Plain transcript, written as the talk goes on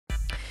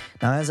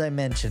Now, as I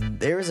mentioned,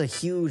 there is a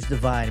huge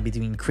divide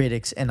between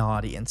critics and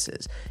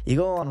audiences. You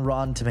go on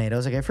Rotten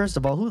Tomatoes, okay, first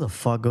of all, who the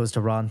fuck goes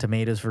to Rotten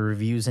Tomatoes for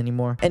reviews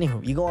anymore?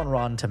 Anywho, you go on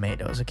Rotten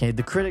Tomatoes, okay,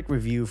 the critic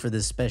review for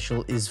this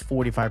special is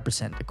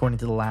 45%, according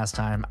to the last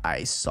time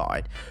I saw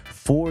it.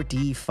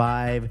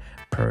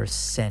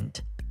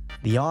 45%.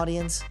 The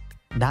audience,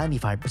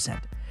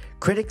 95%.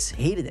 Critics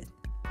hated it.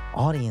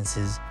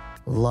 Audiences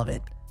love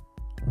it.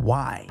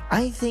 Why?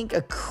 I think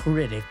a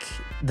critic,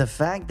 the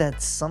fact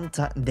that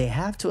sometimes they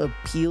have to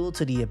appeal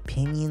to the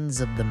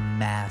opinions of the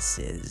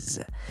masses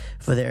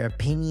for their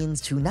opinions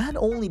to not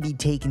only be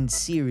taken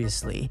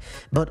seriously,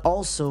 but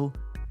also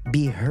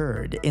be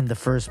heard in the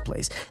first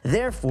place.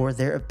 Therefore,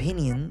 their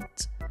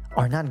opinions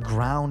are not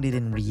grounded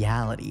in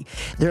reality.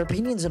 Their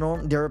opinions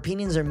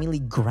are merely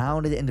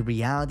grounded in the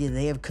reality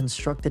they have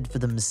constructed for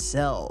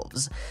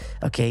themselves,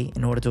 okay,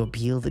 in order to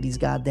appeal to these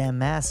goddamn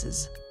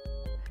masses.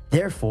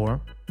 Therefore,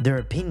 their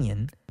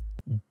opinion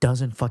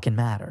doesn't fucking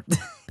matter.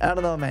 I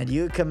don't know, man.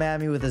 You come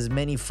at me with as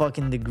many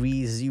fucking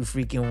degrees as you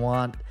freaking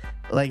want.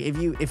 Like,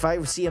 if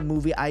I see a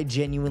movie, I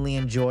genuinely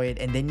enjoy it,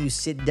 and then you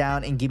sit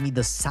down and give me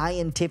the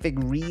scientific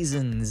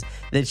reasons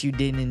that you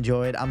didn't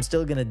enjoy it, I'm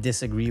still gonna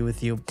disagree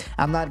with you.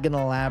 I'm not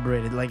gonna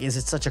elaborate it. Like, is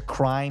it such a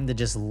crime to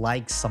just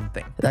like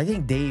something? I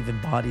think Dave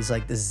embodies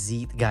like the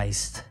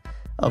zeitgeist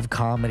of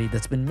comedy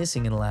that's been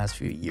missing in the last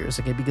few years,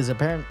 okay? Because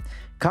apparently,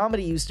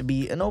 comedy used to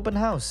be an open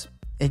house.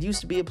 It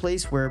used to be a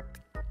place where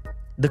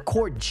the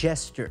court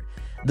jester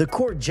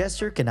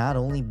can not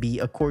only be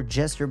a court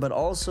jester, but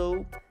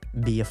also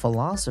be a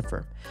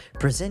philosopher.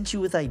 Present you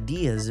with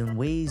ideas and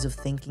ways of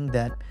thinking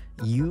that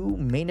you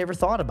may never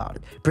thought about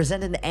it.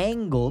 Present an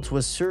angle to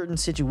a certain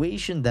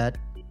situation that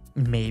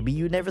maybe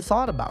you never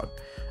thought about.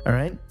 All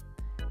right?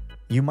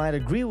 You might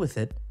agree with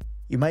it.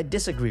 You might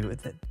disagree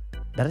with it.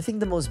 But I think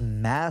the most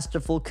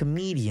masterful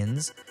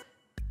comedians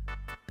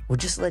will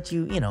just let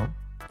you,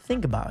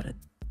 think about it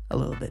a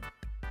little bit.